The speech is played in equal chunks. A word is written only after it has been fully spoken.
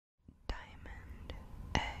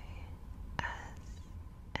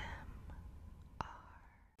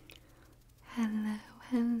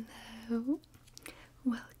Hello,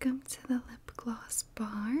 welcome to the lip gloss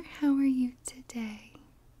bar. How are you today?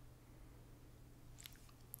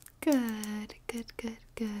 Good, good, good,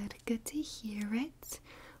 good. Good to hear it.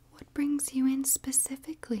 What brings you in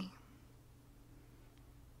specifically?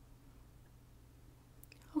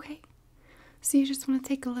 Okay, so you just want to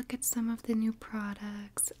take a look at some of the new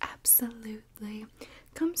products. Absolutely.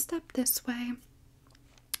 Come step this way.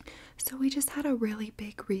 So we just had a really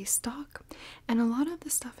big restock, and a lot of the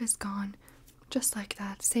stuff is gone just like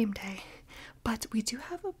that, same day. But we do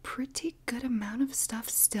have a pretty good amount of stuff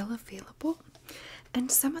still available, and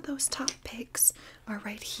some of those top picks are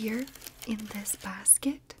right here in this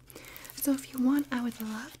basket. So if you want, I would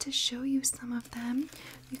love to show you some of them.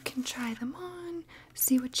 You can try them on,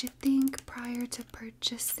 see what you think prior to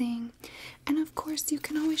purchasing. And of course, you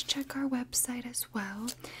can always check our website as well.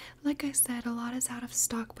 Like I said, a lot is out of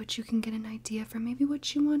stock, but you can get an idea for maybe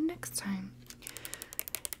what you want next time.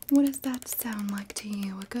 What does that sound like to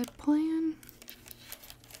you? A good plan?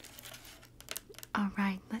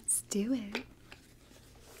 Alright, let's do it.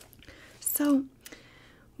 So,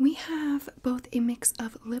 we have both a mix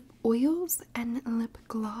of lip oils and lip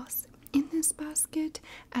gloss in this basket,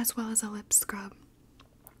 as well as a lip scrub.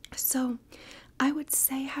 So, I would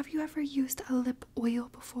say, have you ever used a lip oil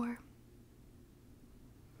before?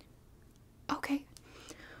 Okay,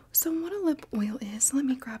 so what a lip oil is, let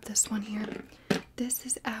me grab this one here. This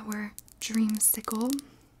is our Dreamsicle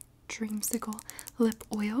lip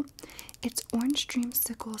oil. It's orange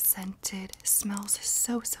dreamsicle scented, smells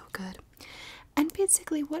so good. And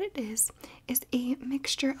basically what it is a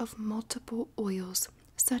mixture of multiple oils,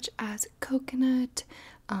 such as coconut,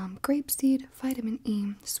 grapeseed, vitamin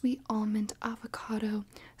E, sweet almond, avocado,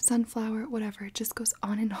 sunflower, whatever. It just goes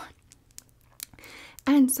on and on.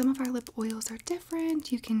 And some of our lip oils are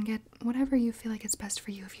different. You can get whatever you feel like is best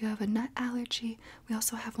for you. If you have a nut allergy, we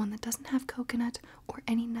also have one that doesn't have coconut or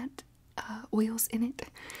any nut oils in it.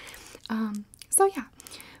 So yeah,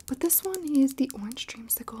 but this one is the orange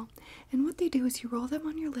dreamsicle, and what they do is you roll them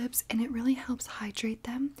on your lips and it really helps hydrate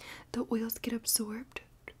them. The oils get absorbed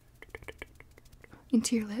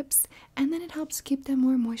into your lips, and then it helps keep them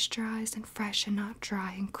more moisturized and fresh and not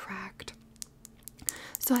dry and cracked.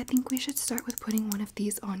 So I think we should start with putting one of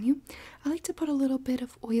these on you. I like to put a little bit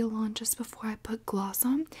of oil on just before I put gloss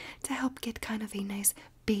on to help get kind of a nice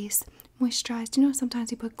base moisturized. You know,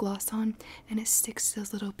 sometimes you put gloss on and it sticks to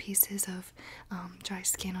those little pieces of dry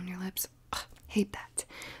skin on your lips. Ugh, hate that.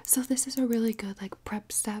 So this is a really good like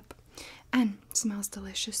prep step, and smells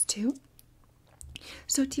delicious too.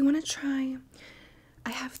 So do you want to try?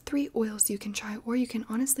 I have 3 oils you can try, or you can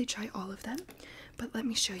honestly try all of them, but let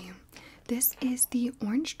me show you. This is the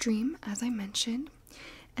Orange Dream, as I mentioned,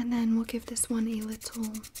 and then we'll give this one a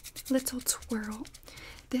little twirl.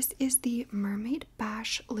 This is the Mermaid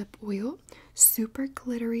Bash lip oil, super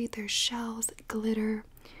glittery. There's shells, glitter,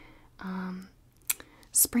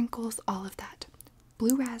 sprinkles, all of that.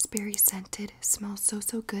 Blue raspberry scented, smells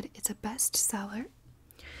so good. It's a best seller.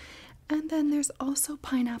 And then there's also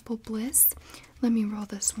Pineapple Bliss. Let me roll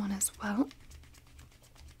this one as well.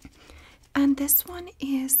 And this one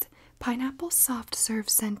is Pineapple Soft Serve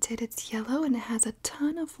scented. It's yellow and it has a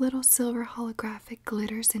ton of little silver holographic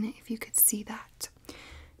glitters in it, if you could see that.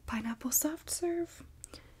 Pineapple Soft Serve,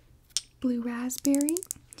 Blue Raspberry,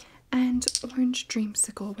 and Orange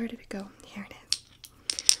Dreamsicle. Where did it go? Here it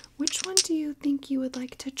is. Which one do you think you would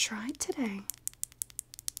like to try today?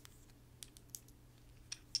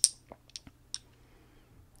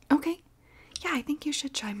 Okay. Yeah, I think you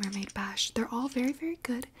should try Mermaid Bash. They're all very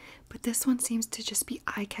good, but this one seems to just be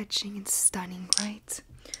eye-catching and stunning, right?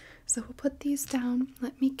 So we'll put these down.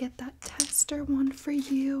 Let me get that tester one for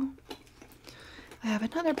you. I have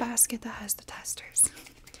another basket that has the testers.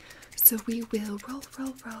 So we will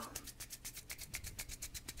roll.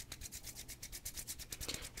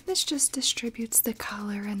 This just distributes the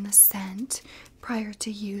color and the scent prior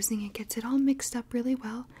to using it. Gets it all mixed up really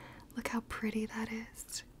well. Look how pretty that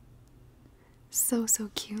is.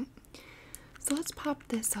 So cute. So let's pop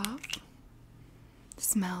this off.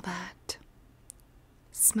 Smell that.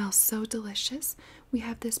 Smells so delicious. We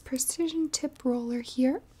have this precision tip roller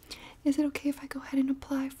here. Is it okay if I go ahead and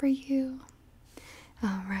apply for you?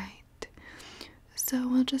 Alright. So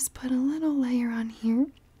we'll just put a little layer on here.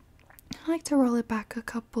 I like to roll it back a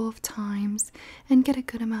couple of times and get a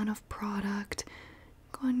good amount of product.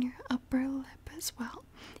 Go on your upper lip as well.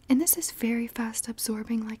 And this is very fast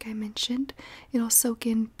absorbing, like I mentioned. It'll soak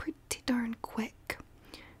in pretty darn quick.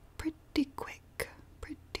 Pretty quick.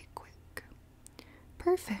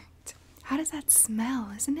 Perfect. How does that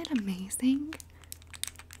smell? Isn't it amazing?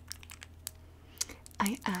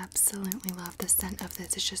 I absolutely love the scent of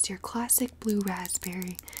this. It's just your classic blue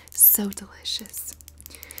raspberry. So delicious.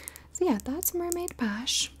 So yeah, that's Mermaid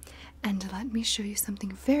Bash. And let me show you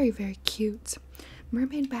something very, very cute.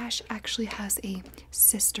 Mermaid Bash actually has a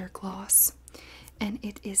sister gloss. And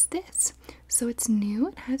it is this. So it's new.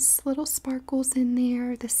 It has little sparkles in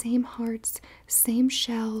there. The same hearts, same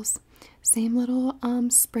shells, same little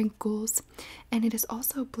sprinkles. And it is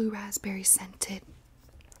also blue raspberry scented.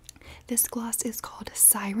 This gloss is called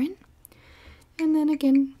Siren. And then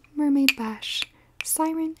again, Mermaid Bash.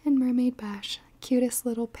 Siren and Mermaid Bash. Cutest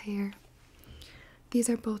little pair. These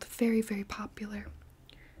are both very, very popular.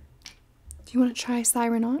 Do you want to try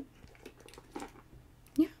Siren on?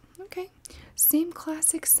 Yeah, okay. Same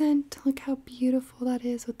classic scent. Look how beautiful that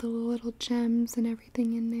is with the little gems and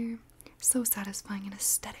everything in there. So satisfying and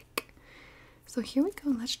aesthetic. So here we go.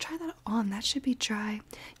 Let's try that on. That should be dry.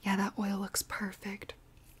 Yeah, that oil looks perfect.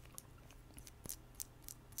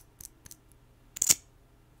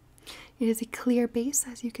 It is a clear base,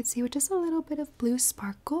 as you can see, with just a little bit of blue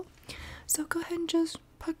sparkle. So go ahead and just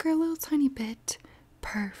pucker a little tiny bit.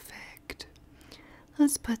 Perfect.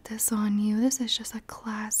 Let's put this on you. This is just a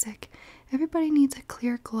classic. Everybody needs a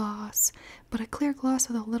clear gloss, but a clear gloss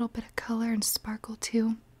with a little bit of color and sparkle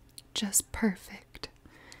too. Just perfect.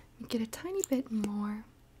 Get a tiny bit more.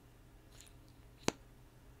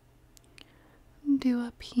 Do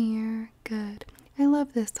up here. Good. I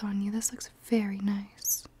love this on you. This looks very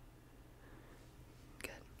nice.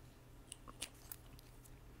 Good.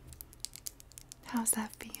 How's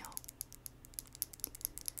that feel?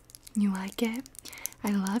 You like it? I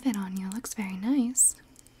love it on you. It looks very nice.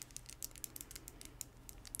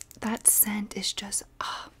 That scent is just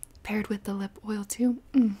paired with the lip oil too.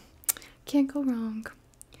 Can't go wrong.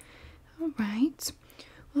 Alright.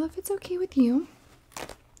 Well, if it's okay with you,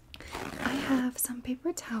 I have some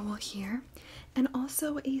paper towel here and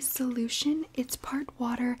also a solution. It's part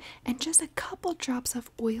water and just a couple drops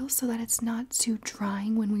of oil so that it's not too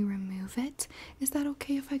drying when we remove it. Is that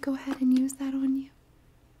okay if I go ahead and use that on you?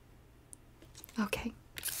 Okay.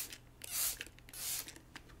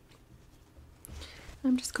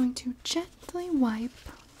 I'm just going to gently wipe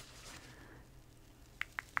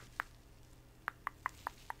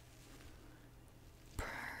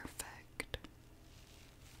perfect.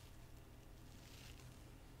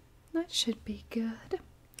 That should be good.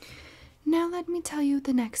 Now let me tell you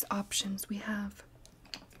the next options we have.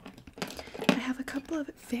 I have a couple of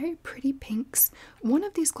very pretty pinks. One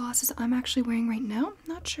of these glosses I'm actually wearing right now.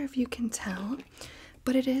 Not sure if you can tell,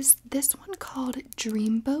 but it is this one called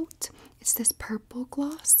Dreamboat. It's this purple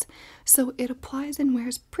gloss. So it applies and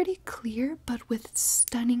wears pretty clear, but with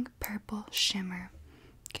stunning purple shimmer.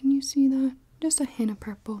 Can you see that? Just a hint of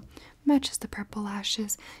purple. Matches the purple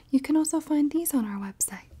lashes. You can also find these on our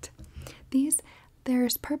website.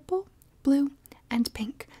 There's purple, blue, and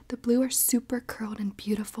pink. The blue are super curled and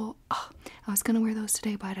beautiful. Oh, I was gonna wear those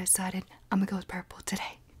today, but I decided I'm gonna go with purple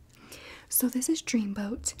today. So this is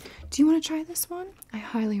Dreamboat. Do you want to try this one? I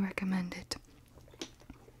highly recommend it.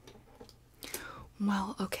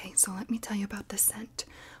 Well, okay, so let me tell you about the scent.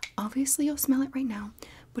 Obviously, you'll smell it right now,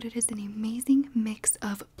 but it is an amazing mix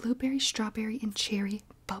of blueberry, strawberry, and cherry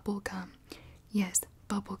bubble gum. Yes,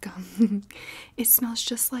 bubble gum. It smells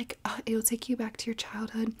just like, it'll take you back to your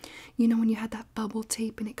childhood. You know when you had that bubble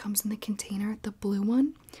tape and it comes in the container? The blue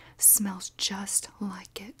one smells just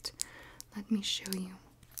like it. Let me show you.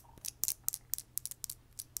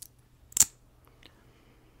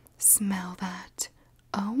 Smell that.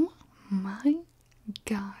 Oh my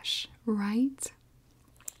gosh, right?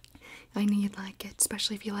 I know you'd like it,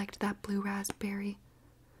 especially if you liked that blue raspberry.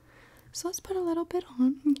 So let's put a little bit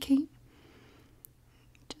on, okay?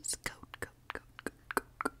 Just coat.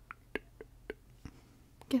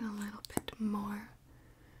 Get a little bit more.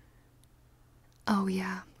 Oh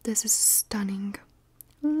yeah, this is stunning.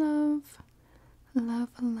 Love, love,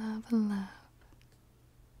 love, love.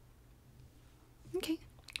 Okay.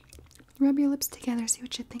 Rub your lips together, see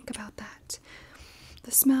what you think about that.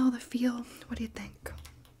 The smell, the feel, what do you think?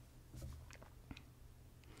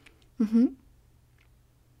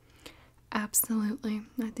 Absolutely.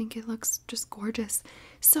 I think it looks just gorgeous.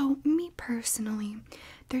 So, me personally,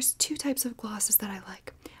 there's two types of glosses that I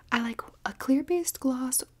like. I like a clear-based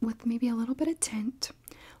gloss with maybe a little bit of tint,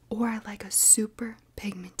 or I like a super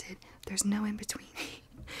pigmented. There's no in between.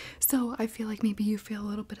 So, I feel like maybe you feel a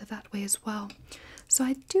little bit of that way as well. So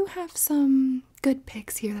I do have some good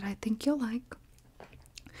picks here that I think you'll like.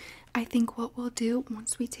 I think what we'll do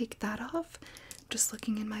once we take that off, just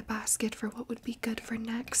looking in my basket for what would be good for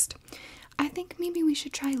next, I think maybe we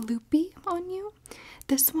should try Loopy on you.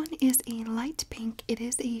 This one is a light pink. It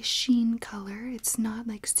is a sheen color. It's not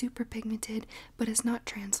like super pigmented, but it's not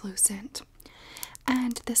translucent.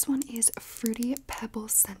 And this one is Fruity Pebble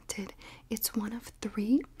scented. It's one of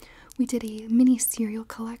 3. We did a mini cereal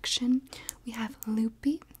collection. We have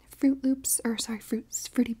Loopy,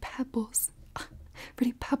 Fruity Pebbles.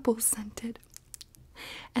 Fruity Pebbles scented.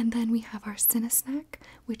 And then we have our Cinnasnack,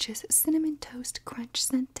 which is Cinnamon Toast Crunch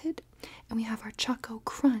scented. And we have our Choco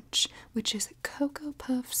Crunch, which is Cocoa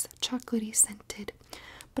Puffs chocolatey scented.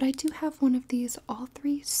 But I do have one of these. All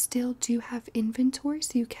 3 still do have inventory,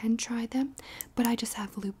 so you can try them. But I just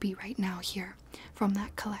have Loopy right now here from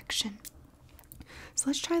that collection. So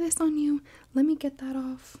let's try this on you. Let me get that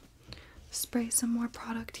off. Spray some more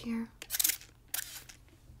product here.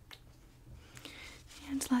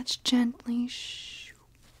 And let's gently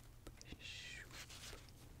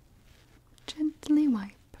gently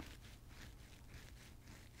wipe.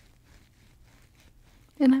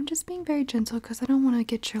 And I'm just being very gentle because I don't want to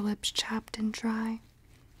get your lips chapped and dry.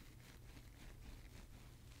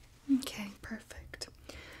 Okay, perfect.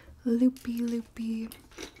 Loopy, loopy.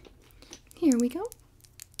 Here we go.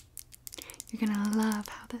 You're gonna love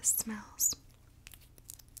how this smells.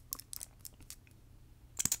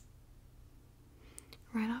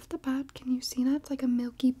 Right off the bat, can you see that? It's like a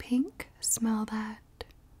milky pink. Smell that.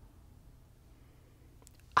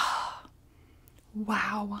 Ah,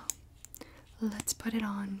 wow. Let's put it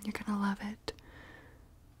on. You're gonna love it.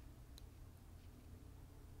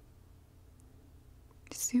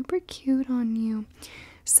 Super cute on you.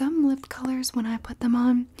 Some lip colors, when I put them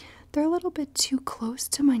on, they're a little bit too close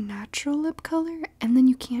to my natural lip color, and then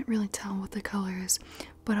you can't really tell what the color is.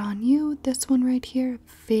 But on you, this one right here,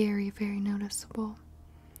 very, very noticeable.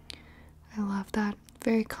 I love that.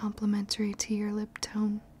 Very complimentary to your lip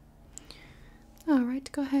tone.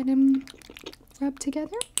 Alright, go ahead and rub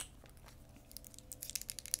together.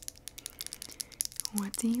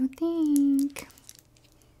 What do you think?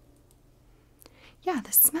 Yeah,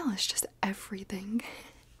 the smell is just everything.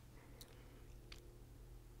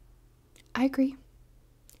 I agree.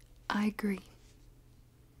 I agree.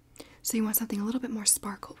 So you want something a little bit more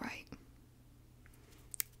sparkle, right?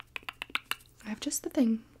 I have just the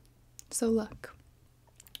thing. So look,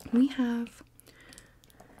 I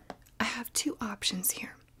have 2 options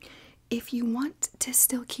here. If you want to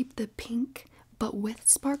still keep the pink but with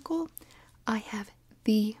sparkle, I have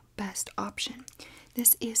the best option.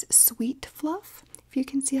 This is Sweet Fluff. If you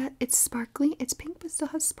can see that, it's sparkly. It's pink but still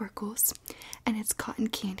has sparkles. And it's cotton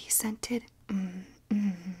candy scented.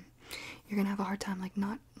 You're gonna have a hard time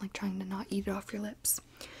trying to not eat it off your lips.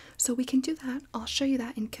 So we can do that. I'll show you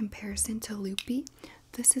that in comparison to Loopy.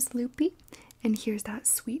 This is Loopy, and here's that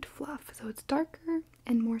Sweet Fluff. So it's darker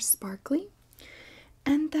and more sparkly.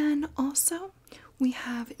 And then also we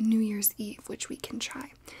have New Year's Eve, which we can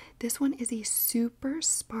try. This one is a super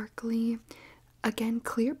sparkly, again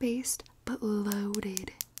clear based, but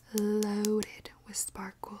loaded with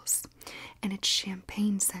sparkles, and it's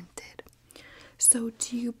champagne scented. So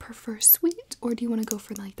do you prefer sweet, or do you want to go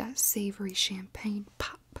for like that savory champagne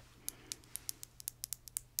pop?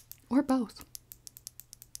 Or both?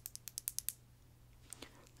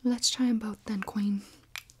 Let's try them both then, Queen.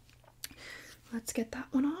 Let's get that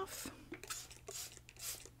one off.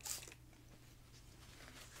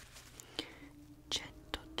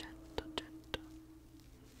 Gentle, gentle, gentle.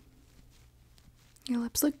 Your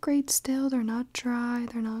lips look great still. They're not dry.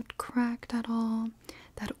 They're not cracked at all.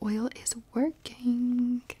 That oil is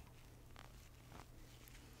working.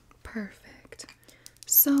 Perfect.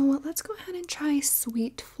 So let's go ahead and try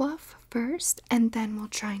Sweet Fluff first, and then we'll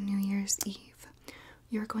try New Year's Eve.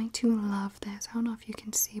 You're going to love this. I don't know if you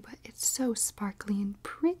can see, but it's so sparkly and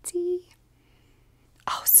pretty.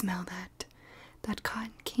 Oh, smell that. That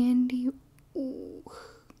cotton candy. Ooh.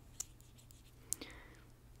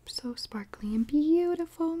 So sparkly and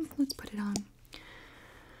beautiful. Let's put it on.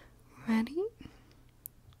 Ready?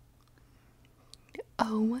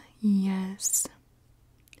 Oh, yes.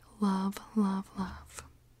 Love, love, love.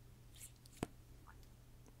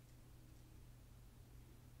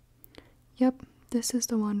 Yep, this is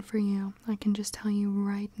the one for you. I can just tell you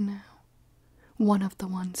right now. One of the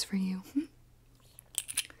ones for you.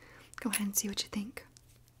 Go ahead and see what you think.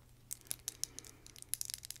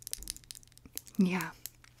 Yeah,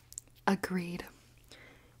 agreed.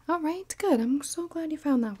 Alright, good. I'm so glad you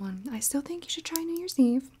found that one. I still think you should try New Year's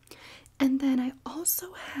Eve. And then I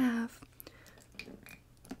also have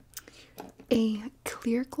a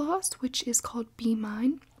clear gloss, which is called Be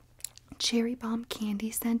Mine. cherry bomb candy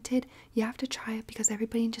scented. You have to try it because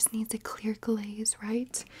everybody just needs a clear glaze,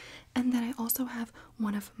 right? And then I also have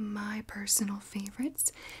one of my personal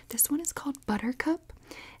favorites. This one is called Buttercup,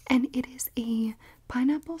 and it is a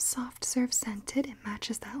pineapple soft serve scented. It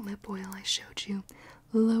matches that lip oil I showed you.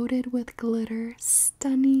 Loaded with glitter,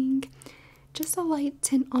 stunning. Just a light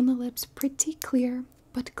tint on the lips, pretty clear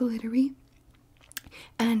but glittery.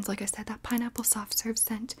 And like I said, that pineapple soft serve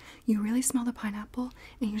scent, you really smell the pineapple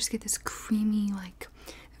and you just get this creamy, like,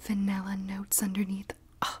 vanilla notes underneath.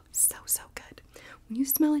 Oh, so good. When you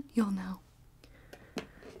smell it, you'll know.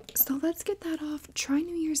 So let's get that off. Try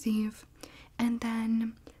New Year's Eve, and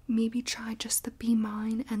then maybe try just the Be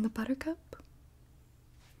Mine and the Buttercup.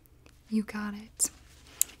 You got it.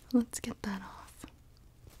 Let's get that off.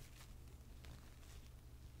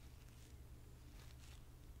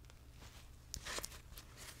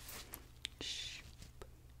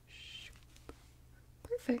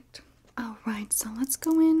 Perfect. Alright, so let's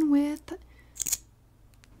go in with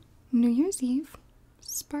New Year's Eve.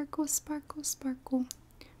 Sparkle, sparkle, sparkle.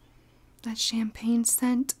 That champagne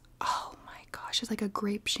scent. Oh my gosh, it's like a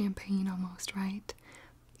grape champagne almost, right?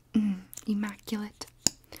 Immaculate.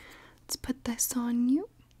 Let's put this on you.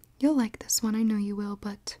 You'll like this one, I know you will,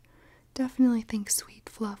 but definitely think Sweet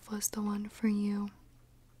Fluff was the one for you.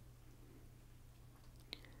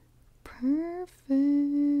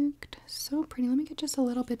 Perfect. So pretty. Let me get just a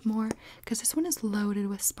little bit more because this one is loaded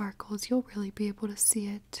with sparkles. You'll really be able to see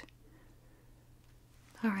it.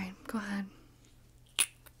 Alright, go ahead.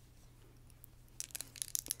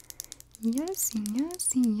 Yes,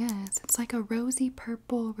 yes, yes. It's like a rosy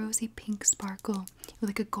purple, rosy pink sparkle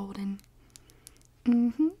with like a golden.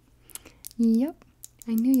 Yep.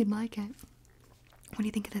 I knew you'd like it. What do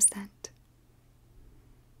you think of this scent?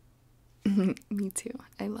 Me too.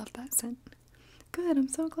 I love that scent. Good, I'm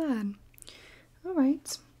so glad.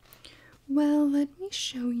 Alright. Well, let me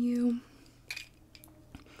show you.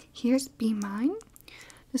 Here's Be Mine.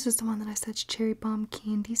 This is the one that I said cherry bomb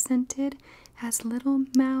candy scented. Has little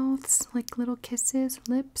mouths, like little kisses,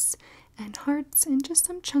 lips, and hearts, and just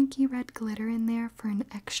some chunky red glitter in there for an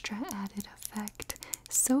extra added effect.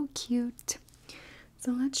 So cute.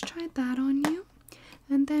 So let's try that on you.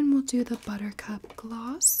 And then we'll do the Buttercup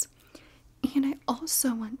gloss. And I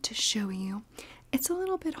also want to show you, it's a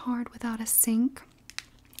little bit hard without a sink,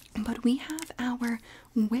 but we have our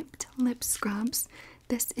whipped lip scrubs.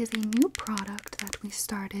 This is a new product that we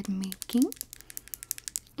started making.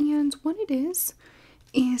 And what it is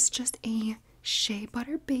just a shea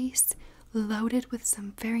butter base loaded with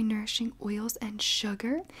some very nourishing oils and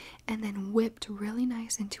sugar, and then whipped really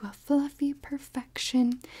nice into a fluffy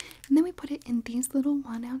perfection. And then we put it in these little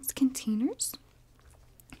 1-ounce containers.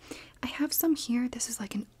 I have some here. This is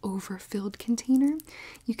like an overfilled container.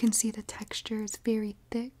 You can see the texture is very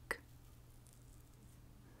thick.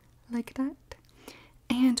 Like that.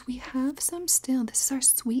 And we have some still. This is our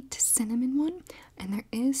sweet cinnamon one. And there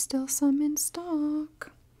is still some in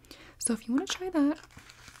stock. So if you want to try that,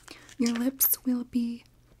 your lips will be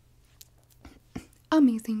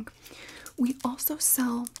amazing. We also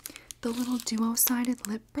sell the little duo-sided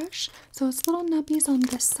lip brush. So it's little nubbies on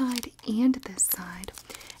this side and this side.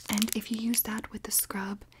 And if you use that with the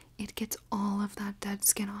scrub, it gets all of that dead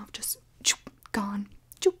skin off. Just gone.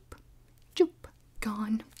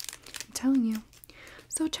 Gone. I'm telling you.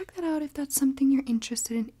 So check that out if that's something you're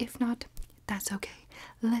interested in. If not, that's okay.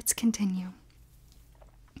 Let's continue.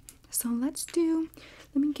 So let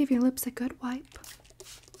me give your lips a good wipe.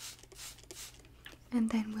 And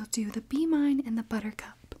then we'll do the Be Mine and the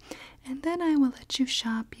Buttercup. And then I will let you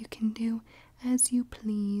shop. You can do as you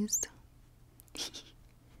please.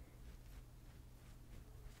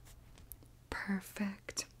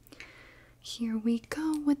 Perfect. Here we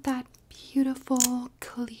go with that beautiful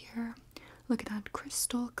clear. Look at that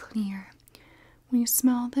crystal clear. When you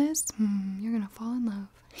smell this, you're gonna fall in love.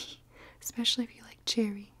 Especially if you like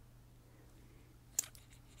cherry.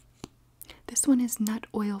 This one is nut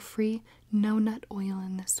oil free. No nut oil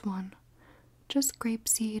in this one. Just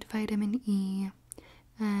grapeseed, vitamin E,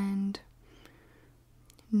 and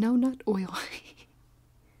no nut oil.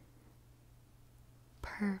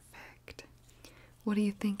 Perfect. What do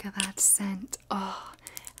you think of that scent? Oh,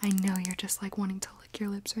 I know you're just like wanting to lick your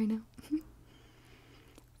lips right now.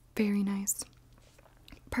 Very nice.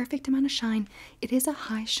 Perfect amount of shine. It is a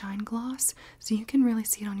high shine gloss, so you can really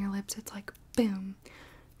see it on your lips. It's like, boom,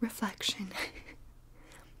 reflection.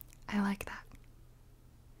 I like that.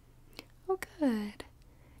 Oh, good.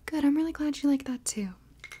 Good, I'm really glad you like that too.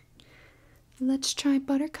 Let's try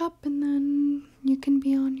Buttercup and then you can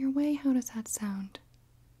be on your way. How does that sound?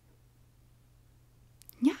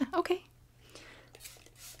 Yeah, okay.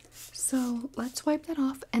 So let's wipe that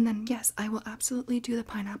off, and then yes, I will absolutely do the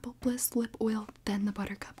Pineapple Bliss lip oil, then the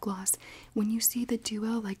Buttercup gloss. When you see the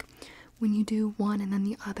duo, like when you do one and then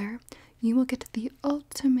the other, you will get the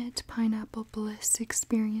ultimate Pineapple Bliss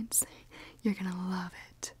experience. You're gonna love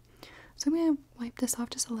it. So I'm gonna wipe this off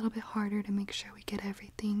just a little bit harder to make sure we get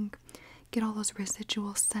everything, get all those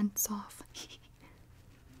residual scents off.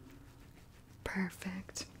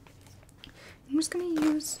 Perfect. I'm just gonna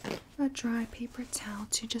use a dry paper towel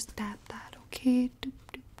to just dab that, okay?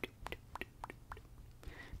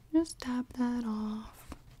 Just dab that off.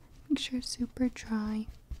 Make sure it's super dry.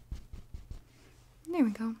 There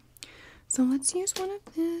we go. So let's use one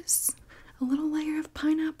of this, a little layer of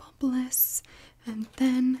Pineapple Bliss, and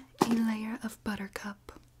then a layer of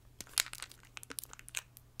Buttercup.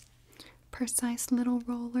 Precise little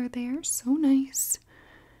roller there, so nice.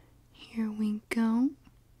 Here we go.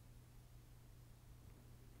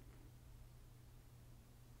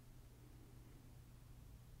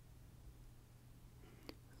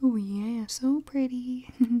 Oh yeah, so pretty.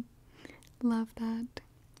 Love that.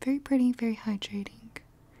 Very pretty, very hydrating.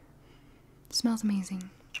 Smells amazing.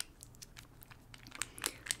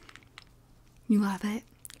 You love it?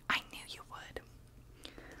 I knew you would.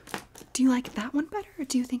 Do you like that one better, or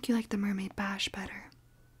do you think you like the Mermaid Bash better?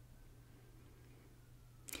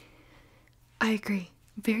 I agree.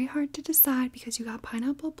 Very hard to decide because you got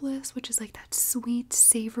Pineapple Bliss, which is like that sweet,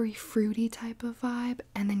 savory, fruity type of vibe,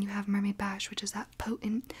 and then you have Mermaid Bash, which is that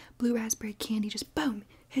potent blue raspberry candy, just boom,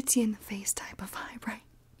 hits you in the face type of vibe, right?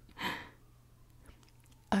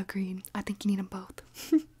 Agreed. I think you need them both.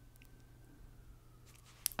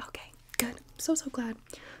 Okay, good. So glad.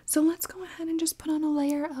 So let's go ahead and just put on a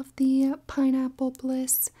layer of the Pineapple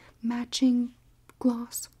Bliss matching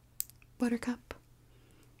gloss, Buttercup.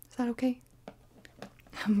 Is that okay?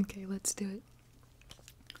 Okay, let's do it.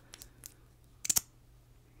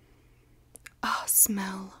 Oh,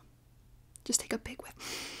 smell. Just take a big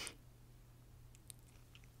whiff.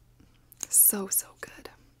 So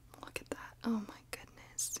good. Look at that. Oh my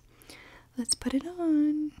goodness. Let's put it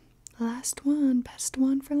on. Last one. Best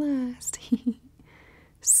one for last.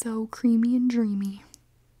 So creamy and dreamy.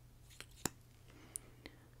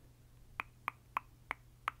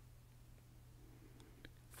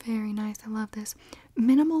 Very nice. I love this.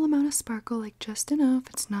 Minimal amount of sparkle, like just enough.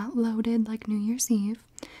 It's not loaded like New Year's Eve,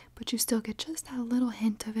 but you still get just that little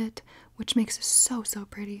hint of it, which makes it so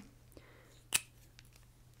pretty.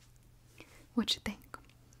 What you think?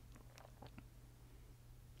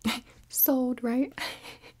 Sold, right?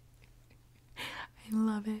 I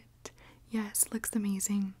love it. Yes, looks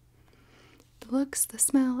amazing. The looks, the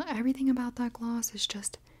smell, everything about that gloss is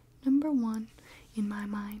just #1 in my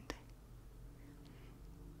mind.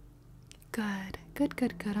 Good.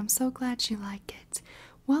 I'm so glad you like it.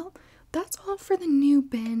 Well, that's all for the new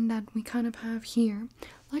bin that we kind of have here.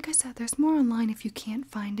 Like I said, there's more online if you can't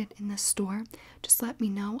find it in the store. Just let me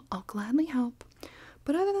know. I'll gladly help.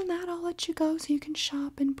 But other than that, I'll let you go so you can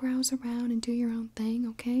shop and browse around and do your own thing,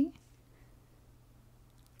 okay?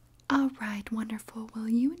 Alright, wonderful. Well,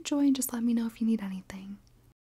 you enjoy and just let me know if you need anything.